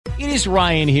It is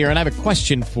Ryan here, and I have a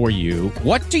question for you.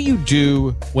 What do you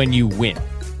do when you win?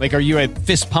 Like, are you a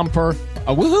fist pumper,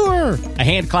 a woohooer, a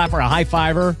hand clapper, a high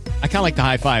fiver? I kind of like the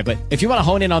high five, but if you want to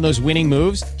hone in on those winning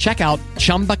moves, check out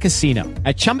Chumba Casino.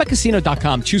 At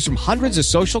ChumbaCasino.com, choose from hundreds of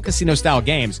social casino-style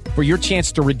games for your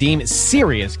chance to redeem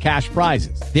serious cash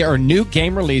prizes. There are new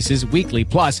game releases weekly,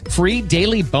 plus free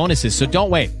daily bonuses. So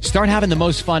don't wait. Start having the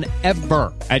most fun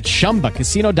ever at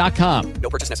ChumbaCasino.com. No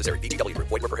purchase necessary. VGW Group.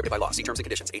 Void where prohibited by law. See terms and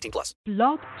conditions. 18+.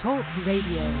 Blog Talk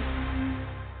Radio.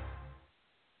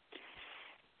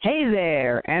 Hey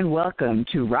there, and welcome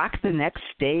to Rock the Next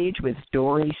Stage with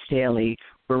Dori Staehle,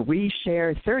 where we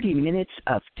share 30 minutes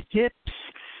of tips,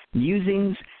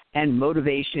 musings, and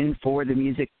motivation for the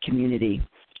music community.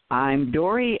 I'm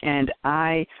Dori, and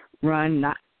I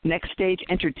run Next Stage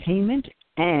Entertainment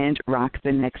and Rock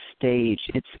the Next Stage.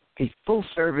 It's a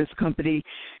full-service company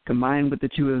combined with the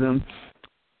two of them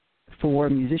for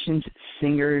musicians,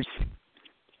 singers,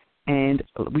 and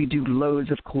we do loads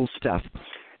of cool stuff.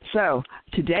 So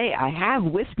today I have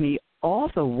with me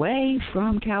all the way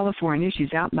from California,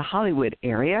 she's out in the Hollywood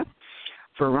area,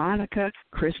 Veronica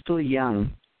Crystal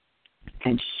Young.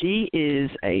 And she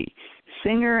is a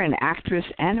singer, an actress,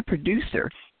 and a producer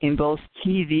in both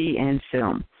TV and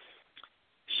film.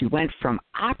 She went from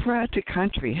opera to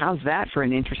country. How's that for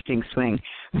an interesting swing?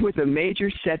 With a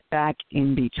major setback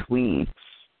in between.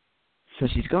 So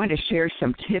she's going to share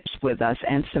some tips with us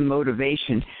and some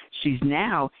motivation. She's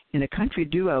now in a country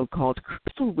duo called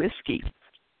Crystal Whiskey.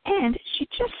 And she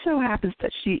just so happens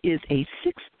that she is a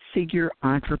six-figure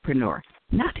entrepreneur.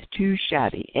 Not too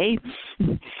shabby, eh?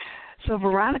 So,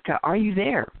 Veronica, are you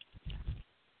there?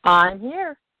 I'm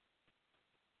here.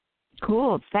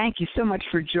 Cool. Thank you so much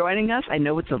for joining us. I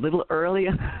know it's a little early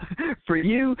for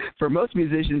you, for most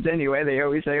musicians anyway. They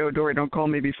always say, oh, Dori, don't call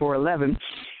me before 11.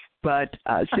 But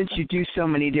since you do so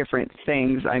many different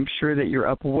things, I'm sure that you're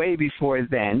up way before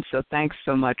then. So thanks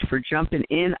so much for jumping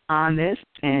in on this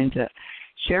and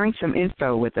sharing some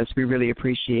info with us. We really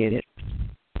appreciate it.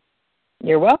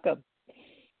 You're welcome.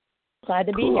 Glad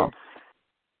to be here.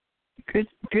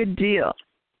 Good deal.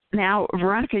 Now,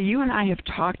 Veronica, you and I have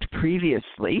talked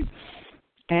previously,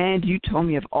 and you told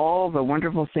me of all the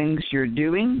wonderful things you're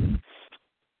doing.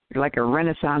 You're like a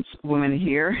Renaissance woman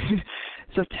here.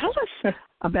 So tell us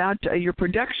about your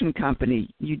production company.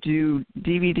 You do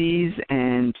DVDs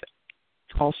and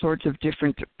all sorts of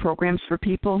different programs for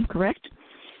people, correct?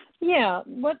 Yeah.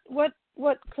 What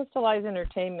Crystallized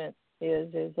Entertainment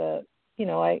is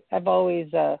I've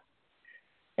always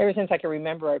ever since I can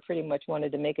remember, I pretty much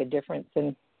wanted to make a difference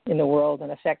in the world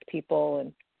and affect people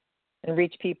and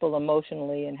reach people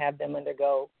emotionally and have them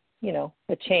undergo,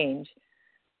 a change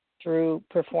through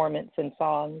performance and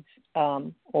songs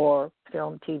or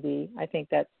film, TV. I think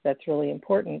that's really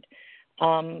important.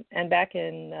 And back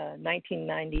in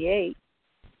 1998,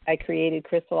 I created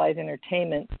Crystallized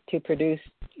Entertainment to produce,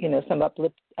 some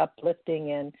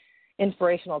uplifting and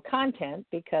inspirational content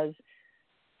because,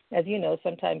 as you know,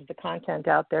 sometimes the content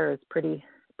out there is pretty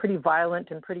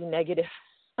violent and pretty negative.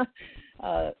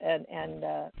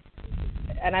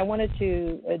 And I wanted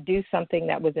to do something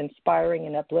that was inspiring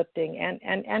and uplifting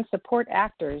and support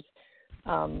actors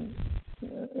and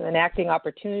acting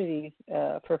opportunities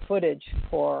for footage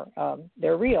for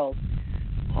their reels.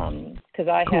 Because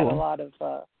I Cool. had a lot of,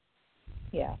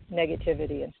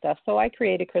 negativity and stuff. So I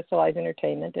created Crystallized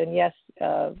Entertainment. And, yes,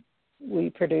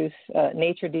 we produce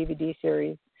nature DVD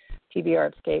series, TV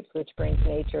Artscapes, which brings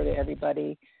nature to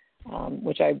everybody,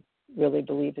 which I really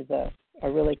believe is a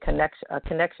really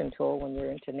connection tool when you're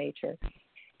into nature.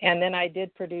 And then I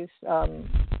did produce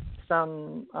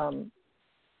some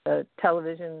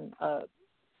television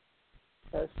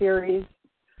series,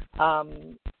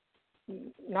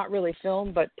 not really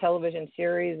film, but television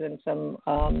series and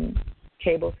some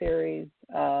cable series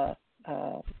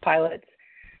pilots.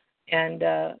 And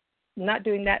not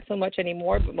doing that so much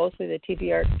anymore, but mostly the TV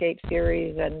Artscape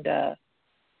series, and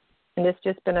it's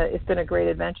just been a great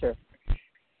adventure.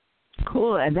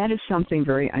 Cool, and that is something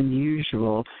very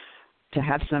unusual to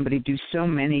have somebody do so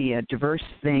many diverse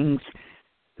things,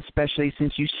 especially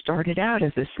since you started out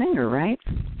as a singer, right?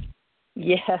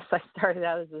 Yes, I started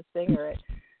out as a singer.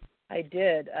 I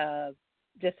did.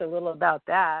 Just a little about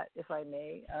that, if I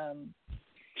may.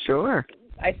 Sure.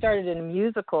 I started in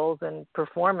musicals and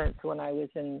performance when I was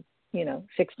in,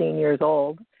 16 years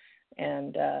old,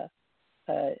 and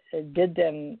did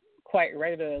them quite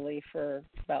regularly for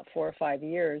about 4 or 5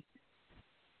 years.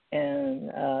 And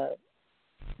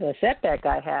the setback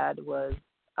I had was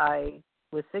I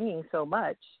was singing so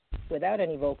much without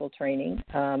any vocal training.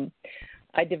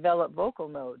 I developed vocal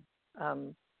node.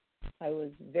 I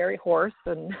was very hoarse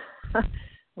and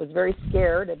was very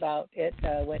scared about it.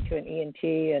 Went to an ENT,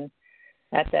 and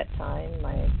at that time,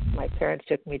 my parents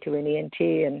took me to an ENT,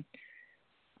 and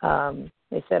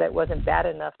they said it wasn't bad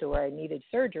enough to where I needed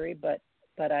surgery, but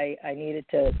I needed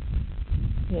to,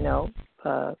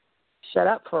 shut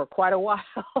up for quite a while,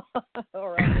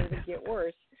 or it would get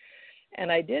worse. And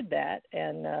I did that,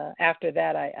 and after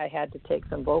that, I had to take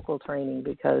some vocal training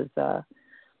because I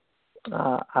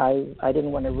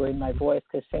didn't want to ruin my voice,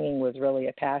 because singing was really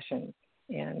a passion,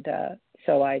 and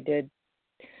so I did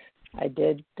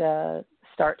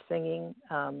start singing.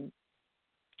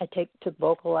 I took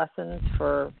vocal lessons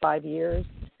for 5 years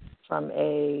from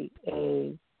a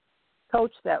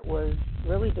coach that was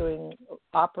really doing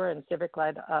opera and civic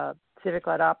light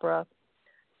opera,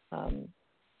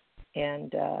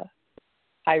 and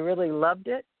I really loved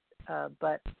it,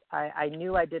 but I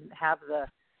knew I didn't have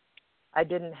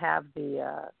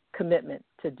the commitment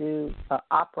to do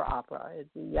opera.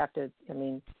 You have to. I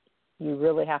mean, you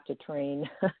really have to train,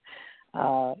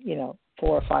 4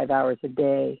 or 5 hours a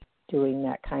day doing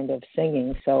that kind of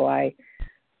singing. So I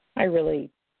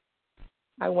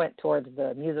went towards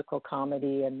the musical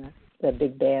comedy and the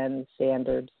big band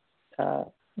standards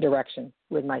direction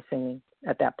with my singing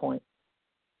at that point.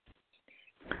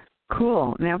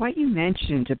 Cool. Now, what you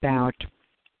mentioned about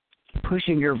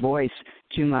pushing your voice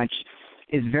too much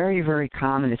is very, very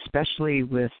common, especially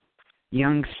with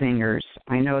young singers.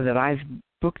 I know that I've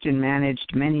booked and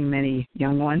managed many, many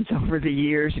young ones over the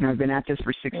years. I've been at this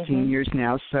for 16 years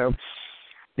now. So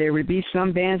there would be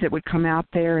some bands that would come out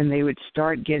there and they would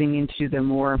start getting into the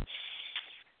more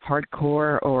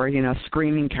hardcore or,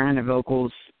 screaming kind of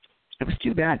vocals. It was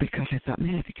too bad because I thought,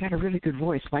 man, if you got a really good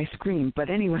voice, why scream? But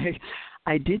anyway,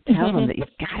 I did tell them that you've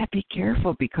got to be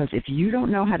careful, because if you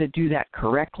don't know how to do that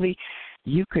correctly,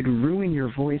 you could ruin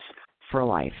your voice for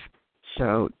life.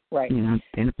 So, right. And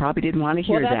I probably didn't want to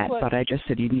hear that, but I just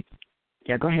said,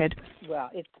 yeah, go ahead. Well,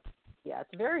 it's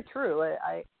very true.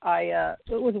 It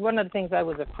was one of the things I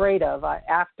was afraid of.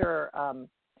 After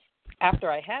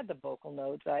I had the vocal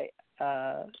notes, I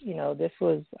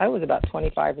was about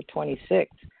 25 or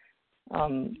 26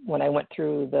 when I went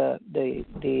through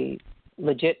the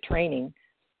legit training,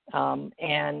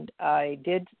 and I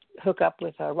did hook up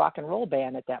with a rock and roll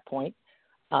band at that point.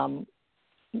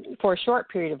 For a short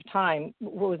period of time,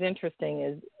 what was interesting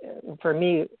is, for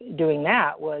me, doing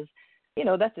that was,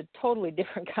 that's a totally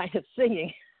different kind of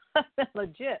singing than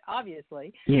legit,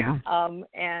 obviously. Yeah.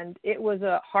 And it was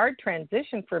a hard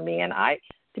transition for me. And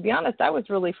to be honest, I was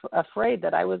really afraid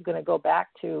that I was going to go back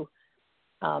to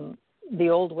the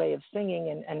old way of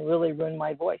singing and really ruin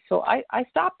my voice. So I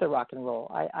stopped the rock and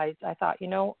roll. I thought,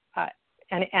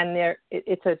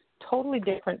 it's a totally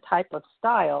different type of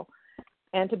style.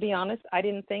 And to be honest, I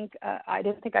didn't think I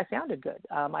sounded good.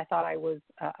 I thought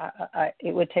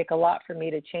it would take a lot for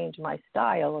me to change my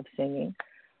style of singing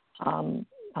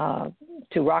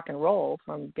to rock and roll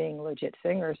from being a legit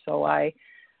singer. So I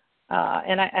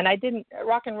didn't.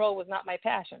 Rock and roll was not my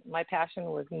passion. My passion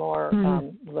was more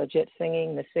legit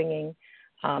singing, the singing,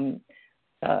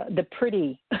 the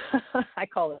pretty. I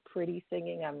call it pretty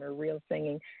singing. I'm a real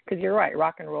singing, because you're right.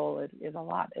 Rock and roll is a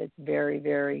lot. It's very,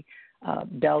 very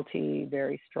belty,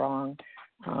 very strong,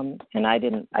 and I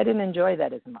didn't enjoy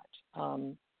that as much.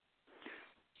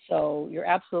 So you're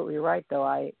absolutely right,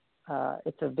 though.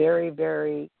 It's a very,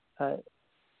 very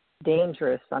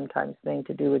dangerous sometimes thing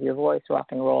to do with your voice,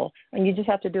 rock and roll, and you just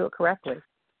have to do it correctly.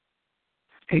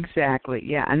 Exactly,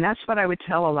 yeah, and that's what I would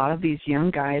tell a lot of these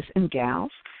young guys and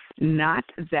gals. Not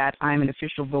that I'm an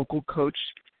official vocal coach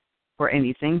or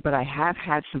anything, but I have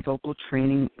had some vocal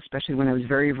training, especially when I was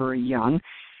very, very young.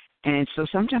 And so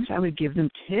sometimes I would give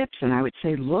them tips, and I would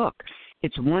say, look,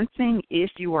 it's one thing if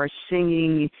you are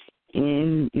singing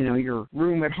in, your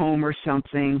room at home or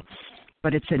something,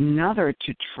 but it's another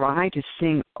to try to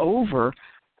sing over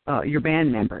your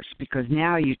band members, because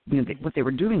now what they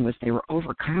were doing was they were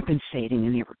overcompensating,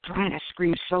 and they were trying to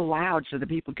scream so loud so that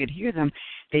people could hear them.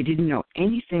 They didn't know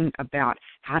anything about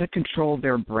how to control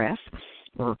their breath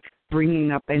or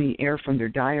bringing up any air from their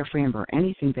diaphragm or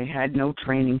anything. They had no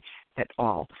training at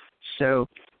all. So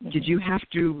did you have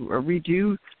to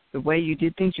redo the way you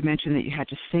did things? You mentioned that you had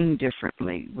to sing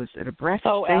differently. Was it a breath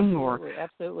thing?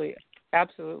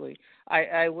 Absolutely.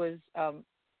 I was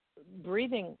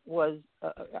breathing was,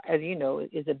 as you know,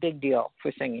 is a big deal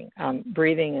for singing.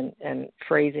 Breathing and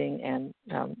phrasing and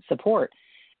support.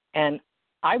 And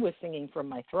I was singing from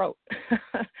my throat,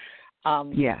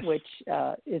 yes. Which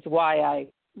is why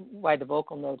the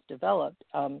vocal notes developed.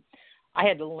 I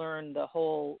had to learn the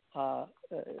whole,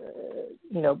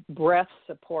 breath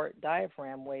support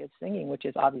diaphragm way of singing, which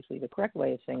is obviously the correct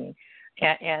way of singing,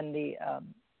 and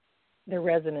the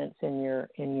resonance in your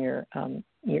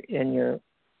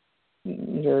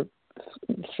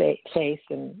face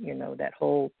and that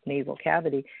whole nasal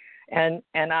cavity, and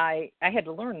I had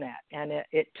to learn that, and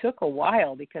it took a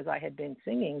while because I had been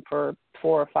singing for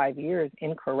 4 or 5 years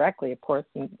incorrectly, of course,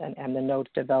 and the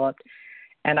notes developed,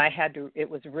 and it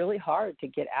was really hard to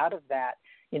get out of that.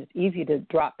 It's easy to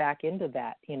drop back into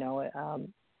that,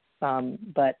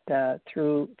 but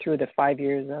through the 5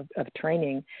 years of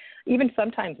training, even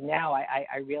sometimes now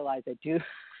I realize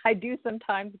I do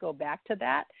sometimes go back to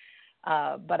that,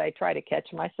 but I try to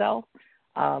catch myself.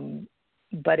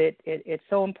 But it's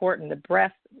so important.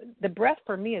 The breath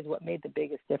for me is what made the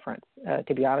biggest difference,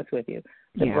 to be honest with you.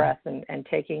 The breath and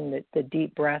taking the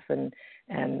deep breath and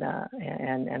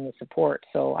the support.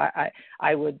 So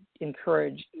I would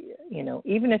encourage,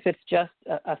 even if it's just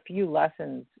a few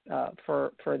lessons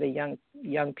for the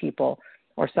young people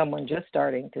or someone just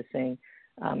starting to sing,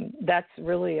 that's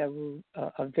really a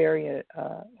very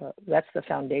that's the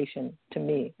foundation to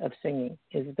me of singing,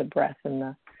 is the breath and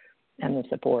the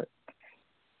support.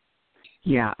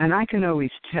 Yeah, and I can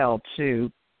always tell,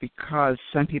 too, because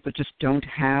some people just don't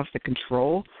have the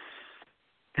control,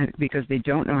 and because they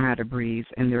don't know how to breathe,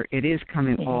 and it is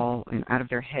coming all out of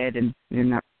their head, and they're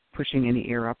not pushing any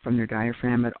air up from their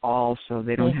diaphragm at all, so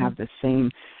they don't have the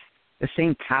same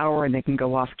power, and they can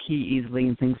go off key easily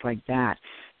and things like that.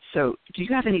 So do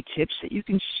you have any tips that you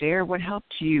can share? What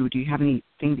helped you? Do you have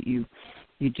anything that you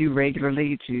do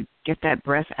regularly to get that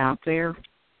breath out there?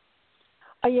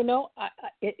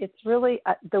 It's really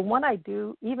the one I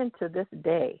do even to this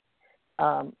day.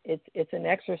 It's an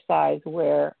exercise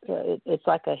where it's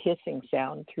like a hissing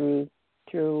sound through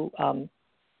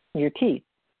your teeth.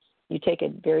 You take a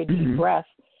very deep breath,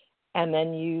 and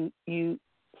then you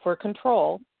for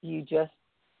control you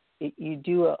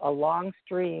do a long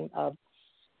stream of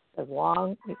as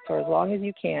long as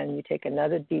you can. You take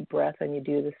another deep breath and you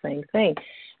do the same thing,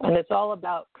 and it's all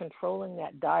about controlling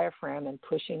that diaphragm and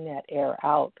pushing that air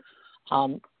out.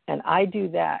 And I do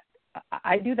that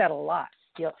a lot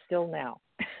still now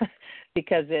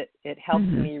because it helps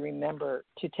me remember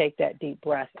to take that deep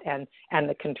breath and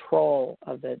the control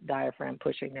of the diaphragm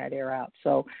pushing that air out.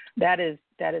 So that is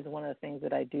one of the things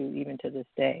that I do even to this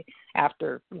day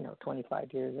after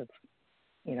 25 years of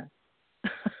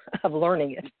of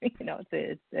learning it. It's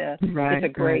a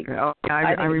great. Right. Oh,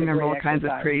 I remember all kinds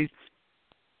of crazy.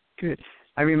 Good.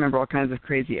 I remember all kinds of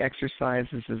crazy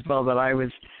exercises as well that I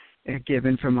was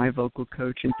given from my vocal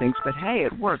coach and things. But hey,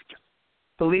 it worked.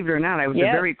 Believe it or not, I was a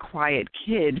very quiet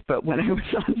kid, but when I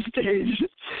was on stage,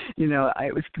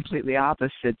 it was completely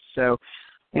opposite. So,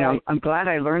 I'm glad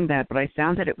I learned that, but I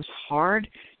found that it was hard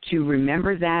to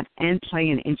remember that and play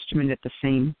an instrument at the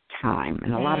same time.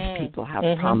 And a lot of people have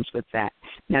problems with that.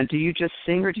 Now, do you just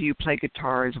sing or do you play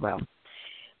guitar as well?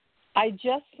 I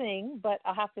just sing, but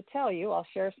I'll have to tell you, I'll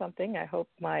share something. I hope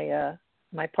my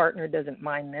partner doesn't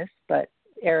mind this, but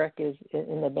Eric is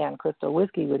in the band Crystal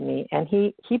Whiskey with me, and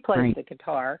he plays the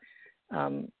guitar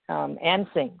and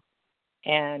sings.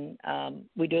 And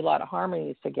we do a lot of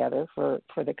harmonies together for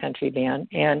the country band.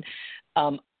 And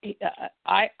I'm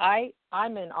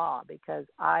in awe because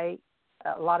a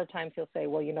lot of times he'll say,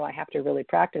 well, I have to really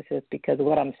practice this because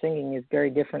what I'm singing is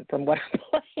very different from what I'm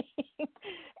playing.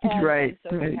 And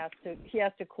so he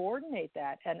has to coordinate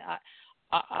that. And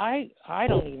I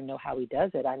don't even know how he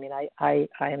does it. I mean, I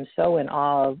am so in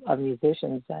awe of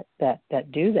musicians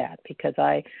that do that, because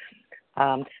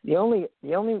the only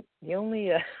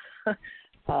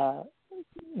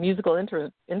musical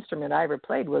instrument I ever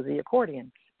played was the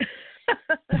accordion.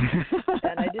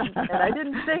 and I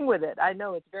didn't sing with it. I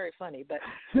know it's very funny, but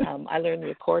I learned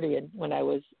the accordion when I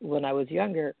was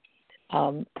younger,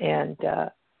 and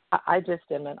I just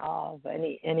am in awe of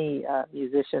any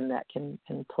musician that can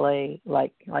play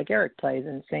like Eric plays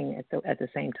and sing at the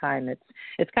same time.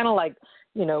 It's kind of like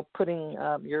putting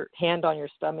your hand on your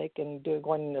stomach and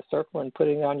going in a circle and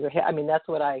putting it on your head. I mean, that's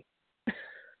what I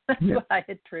what I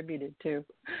attributed to.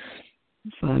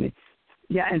 Funny.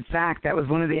 Yeah, in fact, that was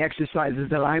one of the exercises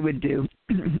that I would do,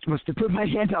 was to put my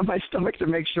hand on my stomach to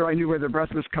make sure I knew where the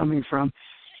breath was coming from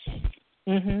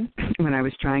when I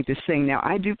was trying to sing. Now,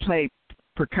 I do play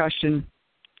percussion,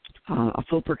 a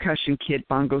full percussion kit,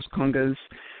 bongos, congas,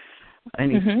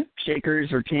 any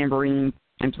shakers or tambourine,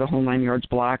 and the whole 9 yards,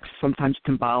 blocks, sometimes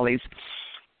timbales,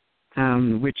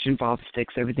 which involves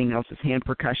sticks. Everything else is hand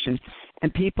percussion.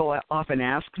 And people often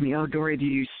ask me, oh, Dori, do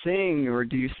you sing or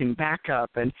do you sing backup?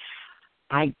 And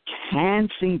I can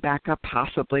sing backup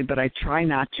possibly, but I try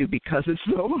not to because it's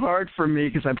so hard for me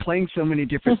because I'm playing so many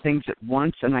different things at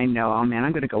once, and I know, oh man,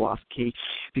 I'm going to go off key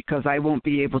because I won't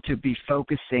be able to be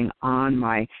focusing on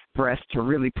my breath to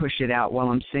really push it out while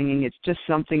I'm singing. It's just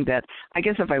something that I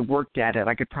guess if I worked at it,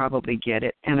 I could probably get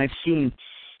it. And I've seen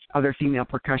other female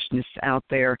percussionists out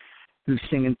there who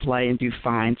sing and play and do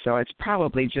fine. So it's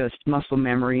probably just muscle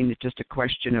memory, and it's just a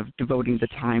question of devoting the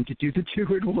time to do the two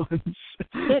at once.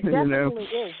 It definitely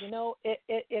is. You know,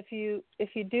 if you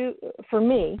do, for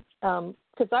me,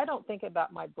 because I don't think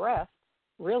about my breath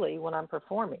really when I'm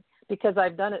performing because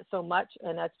I've done it so much,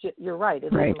 and that's just, you're right.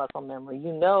 It is muscle memory.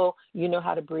 You know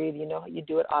how to breathe. You know you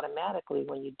do it automatically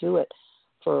when you do it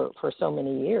for so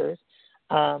many years.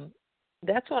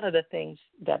 That's one of the things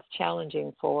that's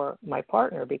challenging for my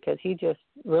partner because he just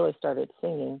really started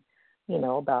singing,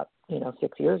 about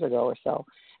 6 years ago or so,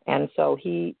 and so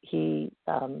he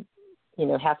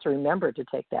has to remember to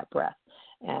take that breath,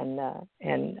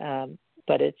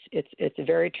 but it's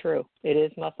very true. It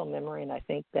is muscle memory, and I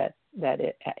think that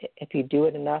if you do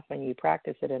it enough and you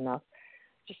practice it enough,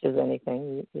 just as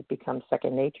anything, it becomes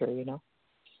second nature.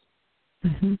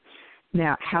 Mm-hmm.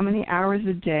 Now, how many hours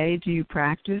a day do you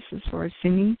practice as far as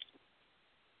singing?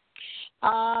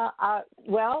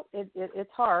 Well,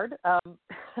 it's hard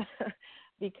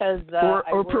because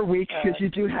or per week because you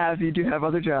do have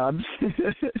other jobs.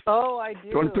 Oh, I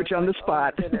do. Don't want to put you on the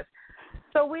spot.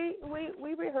 So we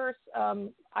rehearse.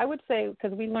 I would say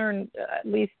because we learn at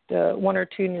least one or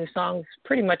two new songs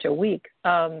pretty much a week.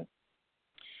 We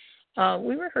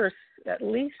rehearse at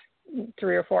least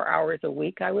 3 or 4 hours a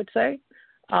week, I would say.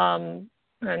 And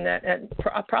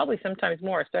probably sometimes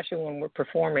more, especially when we're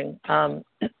performing.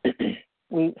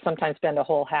 We sometimes spend a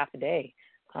whole half a day,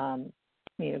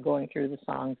 going through the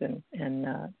songs and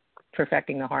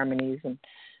perfecting the harmonies and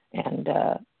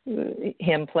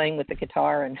him playing with the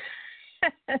guitar and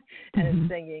and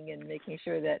singing and making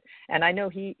sure that. And I know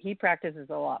he practices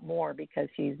a lot more because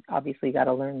he's obviously got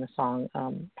to learn the song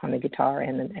on the guitar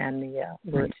and the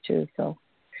words too. So.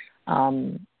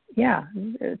 Yeah,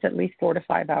 it's at least 4 to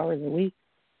 5 hours a week,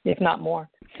 if not more.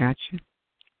 Gotcha.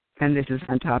 And this is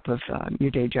on top of your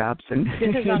day jobs and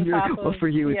for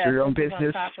you, it's your own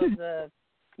business. On top of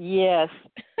yes,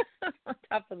 on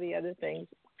top of the other things.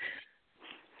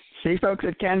 See, folks,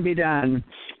 it can be done.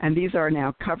 And these are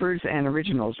now covers and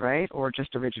originals, right? Or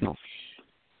just originals?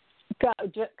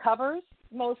 Covers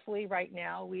mostly right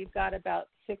now. We've got about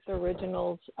 6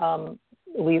 originals.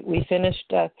 We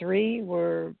finished 3.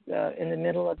 We're in the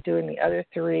middle of doing the other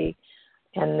 3,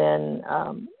 and then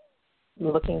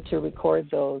looking to record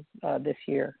those this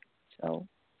year. So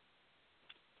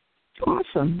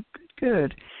awesome,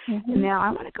 good. Mm-hmm. Now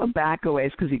I want to go back a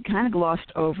ways because you kind of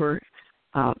glossed over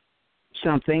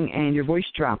something, and your voice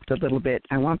dropped a little bit.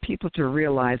 I want people to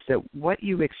realize that what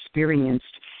you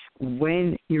experienced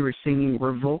when you were singing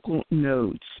were vocal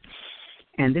nodes.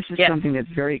 And this is something that's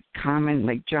very common,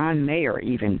 like John Mayer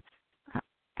even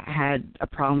had a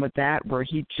problem with that, where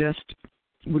he just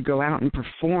would go out and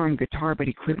perform guitar, but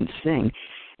he couldn't sing.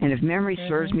 And if memory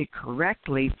serves me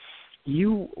correctly,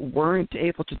 you weren't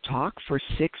able to talk for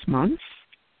 6 months?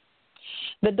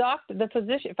 The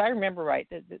physician, if I remember right,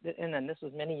 and then this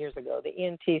was many years ago, the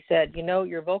ENT said,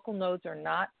 your vocal nodes are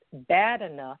not bad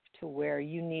enough to where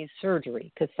you need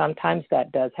surgery, because sometimes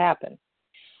that does happen.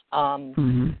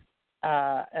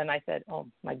 And I said, "Oh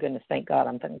my goodness, thank God!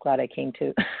 I'm glad I came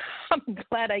to. I'm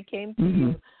glad I came to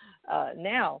you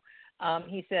now."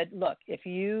 He said, "Look, if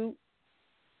you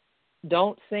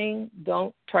don't sing,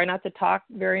 don't try not to talk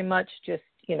very much. Just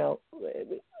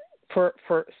for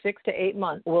 6 to 8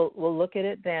 months, we'll look at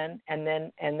it then, and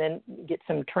then get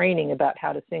some training about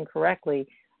how to sing correctly,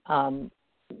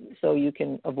 so you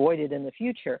can avoid it in the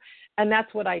future." And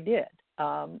that's what I did.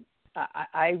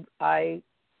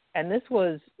 And this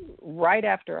was right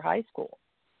after high school,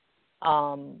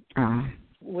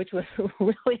 which was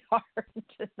really hard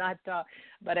to not talk.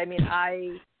 But I mean,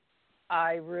 I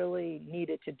really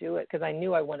needed to do it because I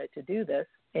knew I wanted to do this,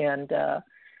 and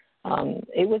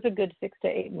it was a good 6 to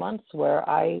 8 months where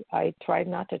I tried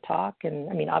not to talk. And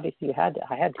I mean, obviously I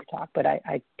had to talk, but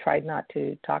I tried not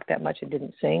to talk that much and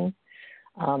didn't sing.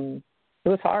 It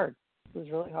was hard. It was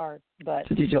really hard. But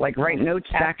so did you write notes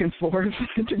back and forth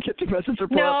to get the message across?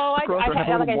 No, like I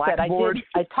said,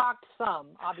 I talked some.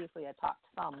 Obviously, I talked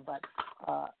some, but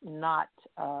not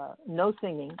no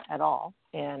singing at all.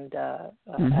 And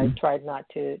I tried not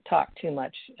to talk too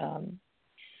much. And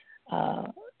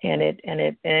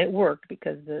it worked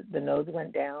because the nodes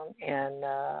went down, and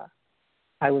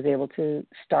I was able to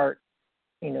start,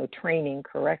 training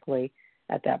correctly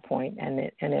at that point. And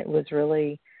it was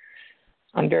really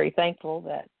I'm very thankful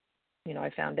that, I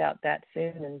found out that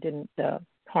soon and didn't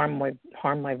harm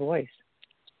my voice.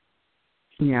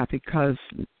 Yeah, because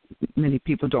many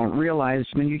people don't realize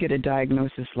when you get a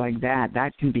diagnosis like that,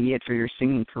 that can be it for your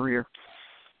singing career.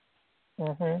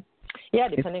 Mhm. Yeah,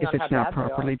 depending if on how it's not bad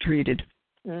properly treated.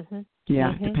 Mhm.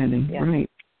 Yeah, depending. Yeah. Right.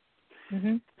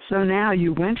 Mhm. So now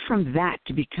you went from that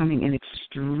to becoming an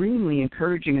extremely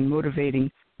encouraging and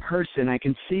motivating person. I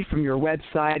can see from your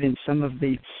website and some of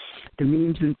the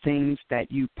memes and things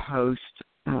that you post.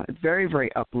 Very,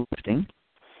 very uplifting.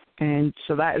 And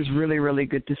so that is really, really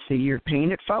good to see. You're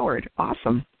paying it forward.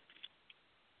 Awesome.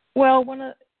 Well,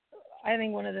 I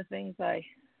think one of the things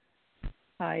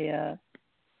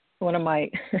one of my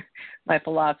my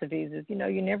philosophies is, you're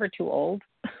never too old,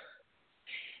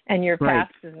 and your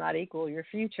past does not equal your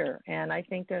future. And I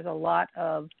think there's a lot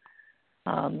of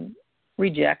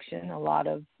rejection, a lot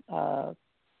of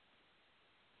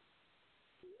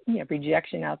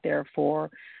rejection out there for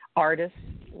artists,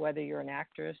 whether you're an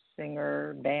actress,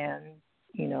 singer, band,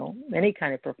 any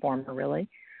kind of performer, really.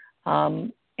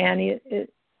 And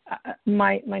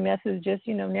my message is just,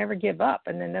 never give up.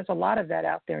 And then there's a lot of that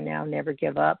out there now. Never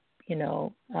give up.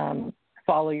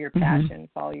 Follow your passion,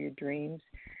 follow your dreams.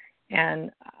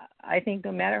 And I think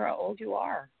no matter how old you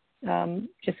are,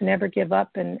 just never give up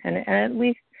and at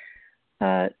least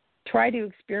try to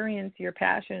experience your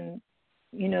passion,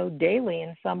 daily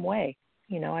in some way.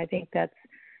 I think that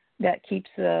keeps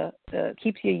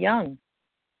you young.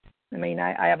 I mean,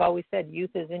 I have always said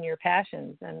youth is in your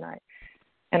passions, and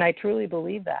I truly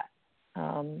believe that.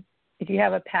 If you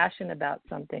have a passion about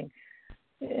something,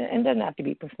 and it doesn't have to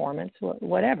be performance,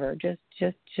 whatever, just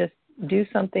do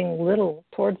something little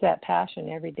towards that passion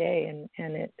every day,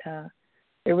 and it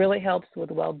really helps with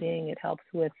well-being. It helps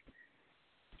with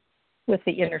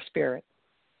the inner spirit.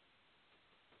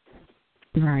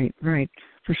 Right,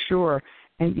 for sure.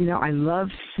 And, I love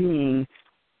seeing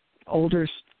older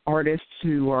artists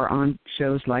who are on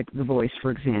shows like The Voice, for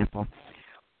example.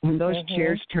 When those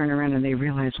chairs turn around and they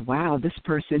realize, wow, this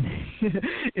person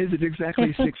isn't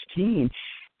exactly 16.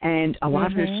 And a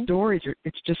lot of their stories,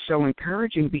 it's just so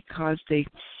encouraging because they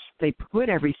put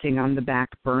everything on the back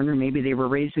burner. Maybe they were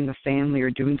raising a family or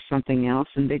doing something else,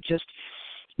 and they just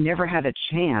never had a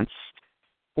chance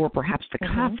or perhaps the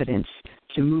confidence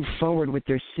to move forward with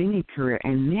their singing career.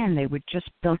 And then they would just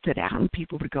belt it out, and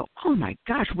people would go, oh, my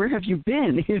gosh, where have you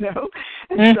been,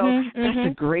 And so that's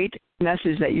a great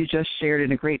message that you just shared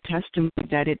and a great testimony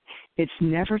that it's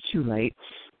never too late.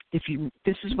 If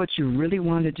this is what you really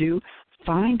want to do,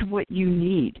 find what you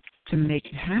need to make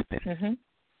it happen.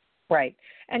 Right.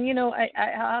 And, I'll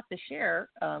have to share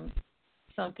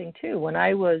something, too. When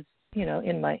I was,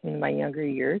 in my younger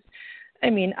years, I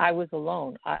mean, I was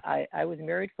alone. I was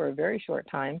married for a very short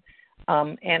time,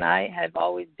 and I have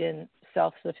always been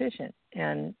self-sufficient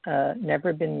and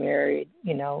never been married,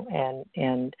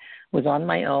 and was on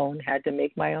my own, had to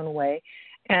make my own way.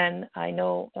 And I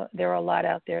know there are a lot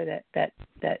out there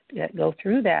that go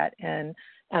through that and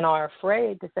are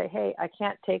afraid to say, hey, I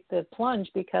can't take the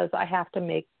plunge because I have to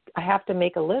make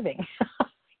a living.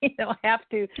 I have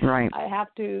to,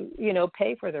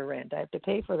 pay for the rent. I have to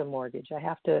pay for the mortgage. I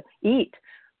have to eat.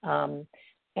 And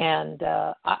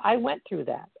I went through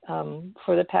that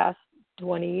for the past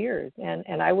 20 years.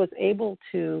 And I was able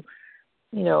to,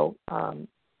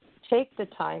 take the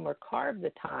time or carve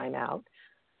the time out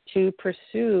to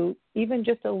pursue even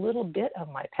just a little bit of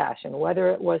my passion, whether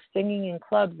it was singing in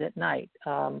clubs at night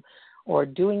or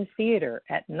doing theater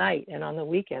at night and on the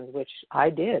weekends, which I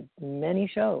did many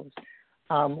shows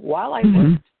while I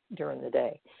worked during the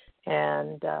day.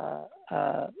 And,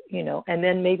 and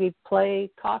then maybe play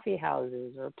coffee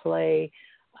houses or play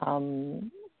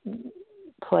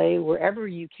wherever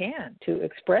you can to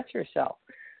express yourself.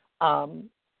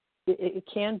 It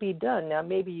can be done. Now,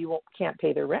 maybe you can't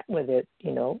pay the rent with it,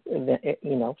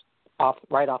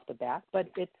 right off the bat, but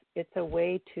it's a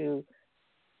way to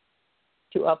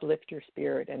uplift your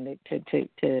spirit and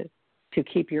to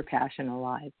keep your passion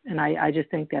alive. And I just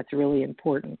think that's really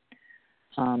important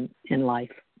in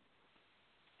life.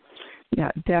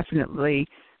 Yeah, definitely.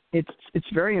 It's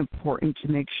very important to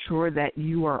make sure that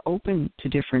you are open to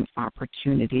different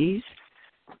opportunities.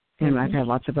 And I've had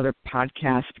lots of other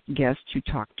podcast guests who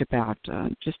talked about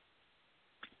just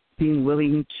being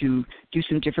willing to do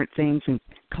some different things and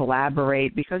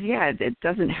collaborate because, it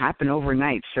doesn't happen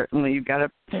overnight. Certainly, you've got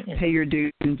to pay your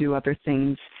dues and do other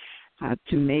things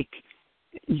to make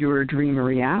your dream a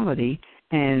reality.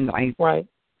 And I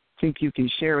think you can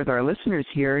share with our listeners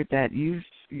here that you've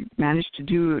managed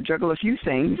to juggle a few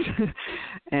things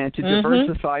and to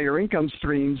diversify your income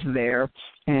streams there,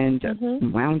 and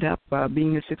wound up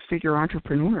being a six-figure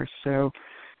entrepreneur. So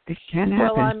it can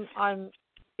happen. Well,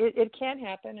 it can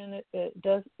happen, and it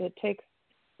does take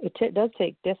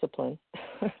discipline,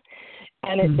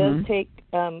 and it does take.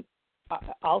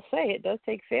 I'll say it does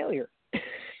take failure.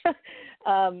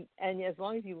 And as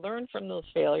long as you learn from those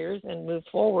failures and move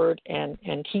forward and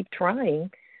keep trying,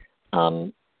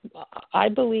 I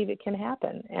believe it can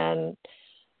happen. And,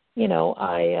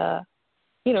 I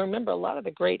remember a lot of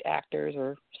the great actors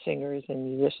or singers and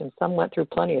musicians, some went through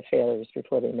plenty of failures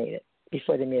before they made a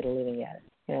living at it.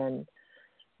 And,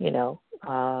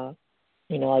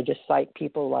 I just cite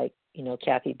people like,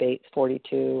 Kathy Bates,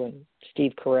 42, and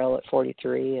Steve Carell at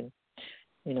 43, and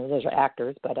those are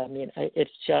actors, but I mean,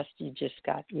 it's just, you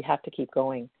have to keep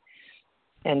going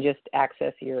and just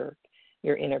access your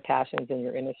inner passions and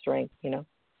your inner strength,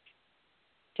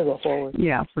 to go forward.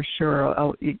 Yeah, for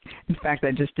sure. In fact,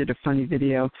 I just did a funny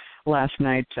video last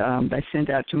night I sent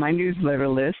out to my newsletter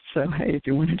list. So, hey, if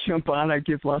you want to jump on, I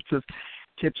give lots of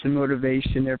tips and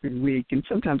motivation every week, and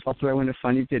sometimes I'll throw in a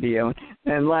funny video.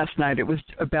 And last night it was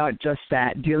about just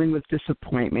that, dealing with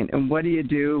disappointment. And what do you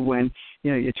do when,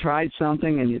 you tried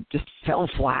something and it just fell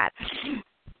flat?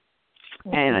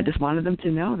 And I just wanted them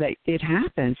to know that it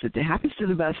happens. It happens to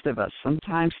the best of us.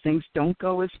 Sometimes things don't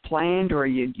go as planned, or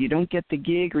you don't get the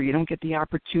gig, or you don't get the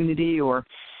opportunity, or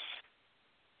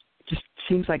just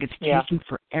seems like it's taking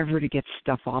forever to get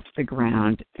stuff off the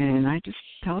ground. And I just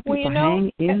tell people,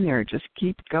 hang in there, just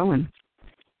keep going.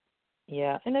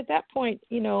 Yeah, and at that point,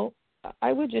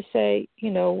 I would just say,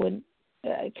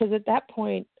 because at that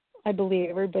point, I believe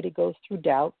everybody goes through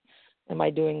doubt. Am I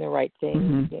doing the right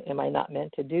thing? Am I not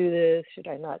meant to do this? Should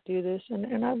I not do this?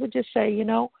 And I would just say,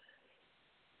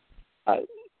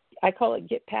 I call it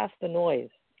get past the noise.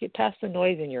 Get past the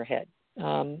noise in your head.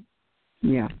 Try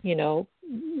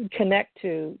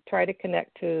to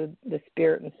connect to the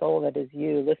spirit and soul that is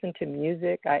you. Listen to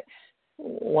music.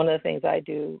 One of the things I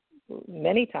do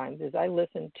many times is I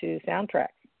listen to soundtracks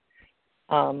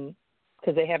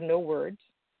because they have no words,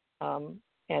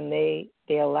 and they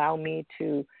allow me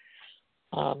to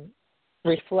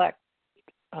reflect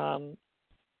on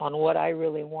what I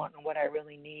really want and what I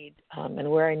really need,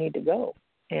 and where I need to go.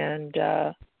 And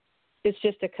it's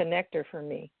just a connector for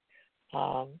me.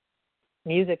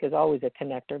 Music is always a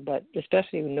connector, but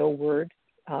especially with no words,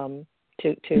 to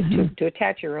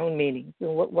attach your own meaning.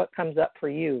 What comes up for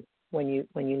you when you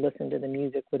listen to the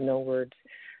music with no words?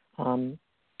 And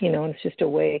it's just a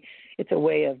way. It's a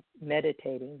way of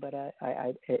meditating, but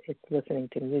it's listening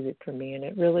to music for me, and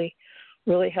it really,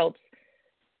 really helps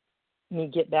me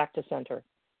get back to center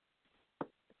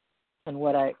and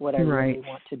what I really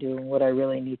want to do and what I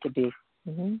really need to be.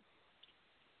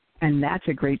 And that's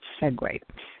a great segue,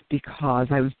 because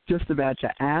I was just about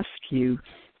to ask you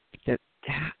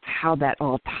how that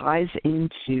all ties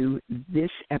into this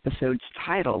episode's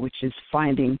title, which is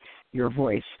Finding Your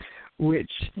Voice,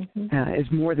 which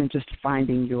is more than just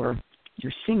finding your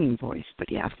singing voice, but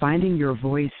finding your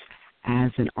voice as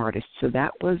an artist. So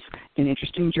that was an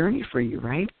interesting journey for you,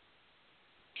 right?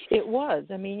 It was.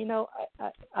 I mean,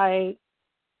 I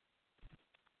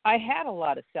had a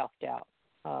lot of self-doubt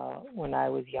when I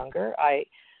was younger. I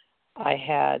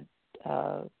had,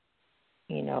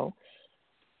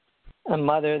 a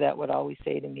mother that would always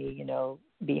say to me,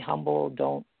 be humble,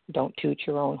 don't toot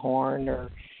your own horn,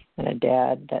 and a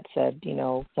dad that said,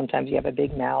 sometimes you have a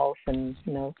big mouth, and,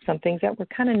 some things that were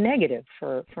kind of negative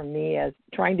for me as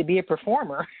trying to be a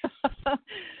performer.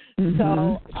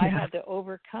 So I had to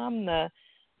overcome the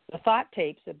thought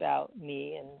tapes about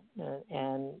me,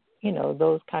 and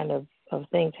those kind of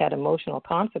things had emotional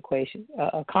consequences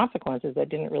that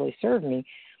didn't really serve me.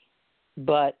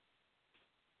 But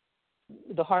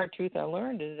the hard truth I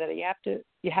learned is that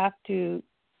you have to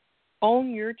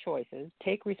own your choices,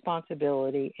 take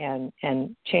responsibility, and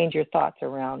change your thoughts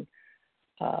around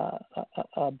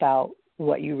about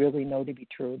what you really know to be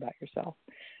true about yourself.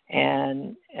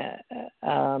 And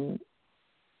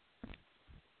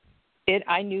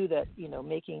I knew that,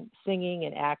 singing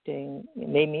and acting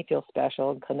made me feel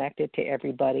special and connected to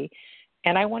everybody,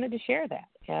 and I wanted to share that.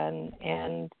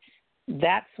 And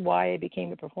that's why I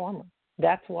became a performer.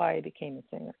 That's why I became a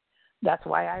singer. That's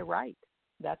why I write.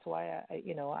 That's why I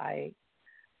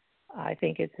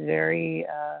think it's very,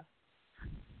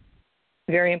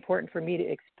 very important for me to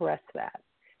express that.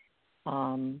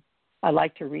 I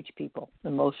like to reach people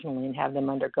emotionally and have them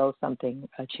undergo something,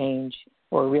 a change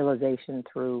or a realization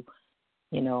through,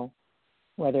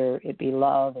 whether it be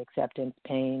love, acceptance,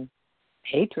 pain,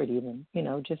 hatred even,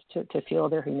 just to feel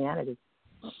their humanity.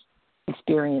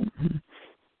 experience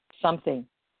something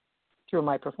through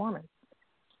my performance.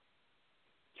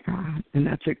 And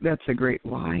that's a great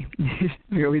why.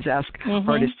 We always ask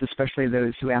artists, especially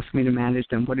those who ask me to manage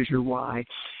them, what is your why?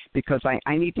 Because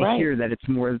I need to hear that it's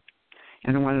more.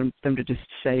 I don't want them to just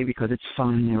say because it's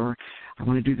fun, or I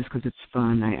want to do this because it's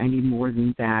fun. I need more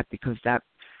than that, because that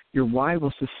your why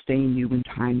will sustain you when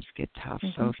times get tough.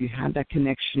 So if you have that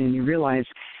connection and you realize,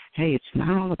 hey, it's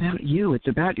not all about you, it's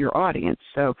about your audience.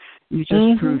 So you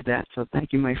just proved that. So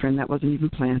thank you, my friend. That wasn't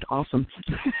even planned. Awesome.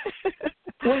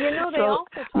 Well, they also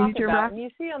talk about, and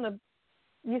you see on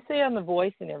the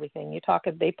Voice and everything, they talk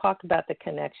about the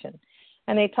connection,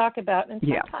 and they talk about, and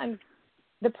sometimes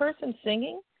the person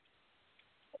singing,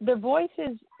 their voice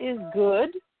is good,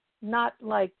 not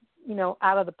like,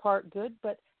 out of the park good,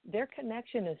 but their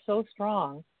connection is so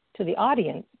strong to the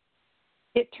audience,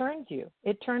 it turns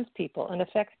people and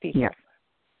affects people. Yeah.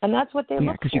 And that's what they look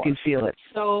for. Because you can feel it.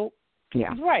 So,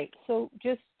 right. So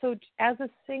as a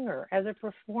singer, as a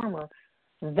performer,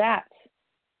 that's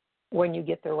when you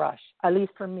get the rush, at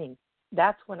least for me.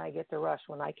 That's when I get the rush,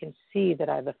 when I can see that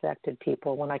I've affected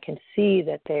people, when I can see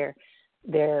that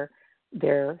they're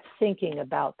thinking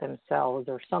about themselves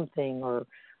or something, or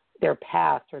their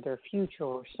past or their future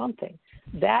or something.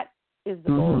 That is the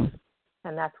goal,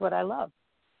 and that's what I love.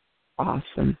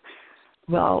 Awesome.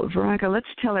 Well, Veronica, let's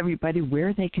tell everybody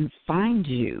where they can find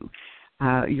you.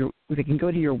 They can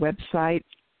go to your website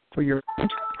for your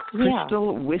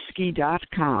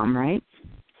crystalwhiskey.com, right?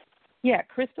 Yeah,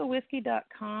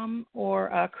 crystalwhiskey.com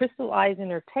or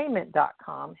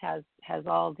crystalleyeentertainment.com has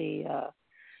all the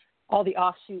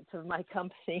offshoots of my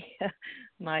company,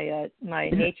 my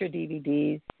nature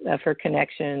DVDs for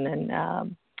connection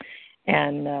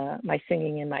and my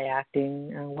singing and my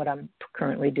acting and what I'm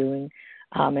currently doing.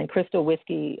 And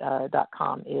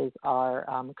crystallwhiskey.com is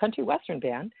our country western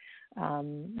band,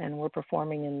 and we're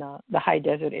performing in the high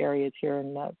desert areas here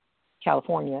in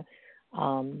California,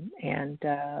 and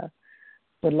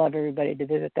would love everybody to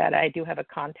visit that. I do have a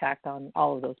contact on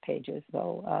all of those pages,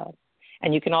 so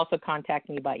and you can also contact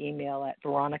me by email at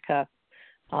Veronica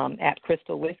at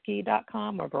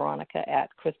crystallwhiskey.com or Veronica at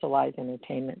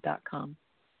crystalleyeentertainment.com.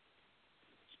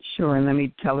 Sure, and let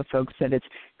me tell the folks that it's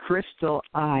Crystal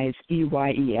Eyes,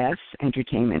 EYES,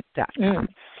 entertainment.com.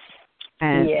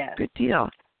 And good deal.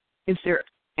 Is there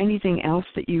anything else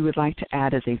that you would like to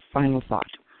add as a final thought?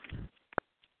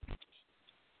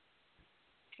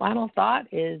 Final thought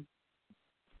is,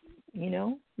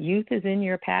 youth is in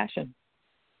your passion.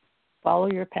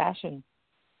 Follow your passion.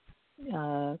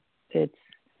 It's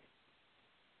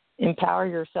empower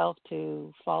yourself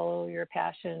to follow your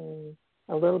passion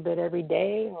a little bit every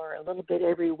day or a little bit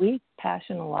every week.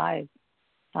 Passion alive.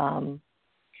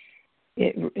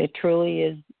 It truly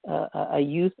is a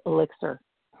youth elixir.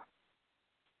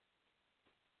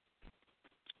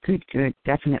 Good,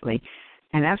 definitely.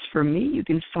 And as for me, you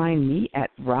can find me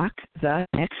at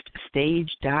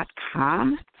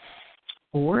rockthenextstage.com.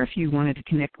 Or if you wanted to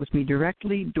connect with me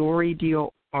directly, Dori,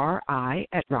 D-O-R-I,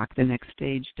 at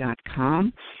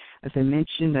rockthenextstage.com. As I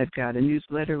mentioned, I've got a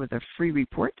newsletter with a free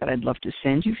report that I'd love to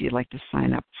send you if you'd like to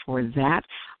sign up for that.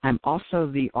 I'm also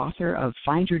the author of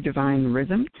Find Your Divine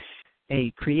Rhythm,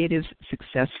 a creative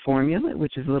success formula,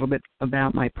 which is a little bit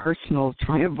about my personal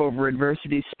triumph over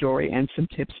adversity story and some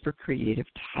tips for creative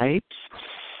types.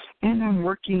 And I'm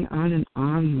working on an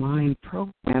online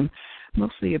program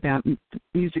mostly about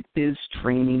music biz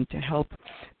training to help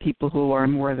people who are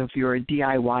more of your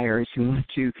DIYers who want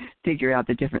to figure out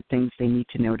the different things they need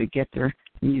to know to get their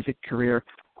music career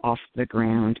off the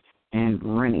ground and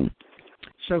running.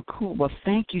 So cool. Well,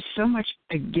 thank you so much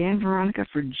again, Veronica,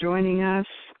 for joining us.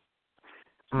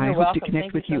 I hope to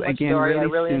connect with you again Dori. really soon.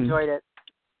 I really enjoyed it.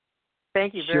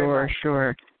 Thank you very much.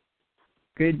 Sure.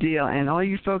 Good deal. And all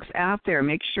you folks out there,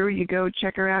 make sure you go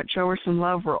check her out, show her some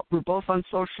love. We're both on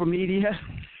social media.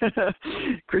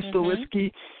 Crystal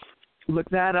Whiskey. Look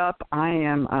that up. I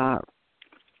am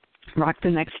Rock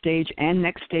the Next Stage and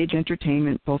Next Stage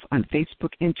Entertainment, both on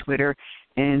Facebook and Twitter.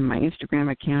 And my Instagram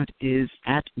account is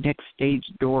at Next Stage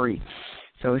Dori.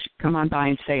 So come on by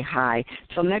and say hi.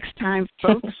 Till next time,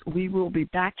 folks, we will be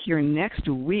back here next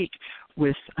week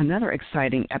with another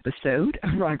exciting episode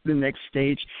of Rock the Next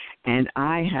Stage. And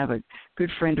I have a good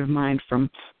friend of mine from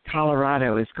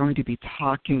Colorado is going to be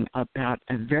talking about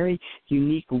a very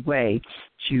unique way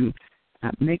to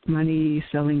make money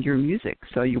selling your music.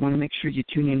 So you want to make sure you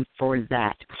tune in for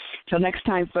that. Till next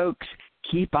time, folks,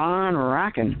 keep on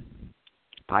rocking.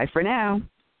 Bye for now.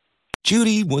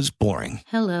 Judy was boring.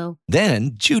 Hello.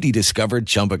 Then Judy discovered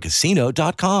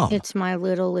ChumbaCasino.com. It's my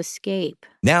little escape.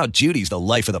 Now Judy's the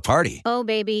life of the party. Oh,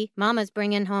 baby, mama's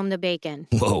bringing home the bacon.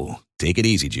 Whoa, take it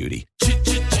easy, Judy.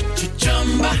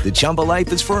 The Chumba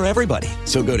life is for everybody.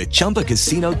 So go to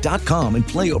ChumbaCasino.com and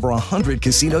play over 100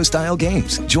 casino-style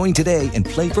games. Join today and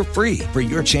play for free for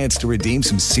your chance to redeem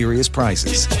some serious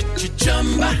prizes.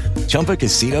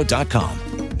 ChumbaCasino.com.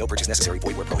 No purchase necessary.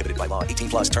 Void where prohibited by law. 18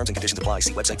 plus terms and conditions apply.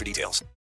 See website for details.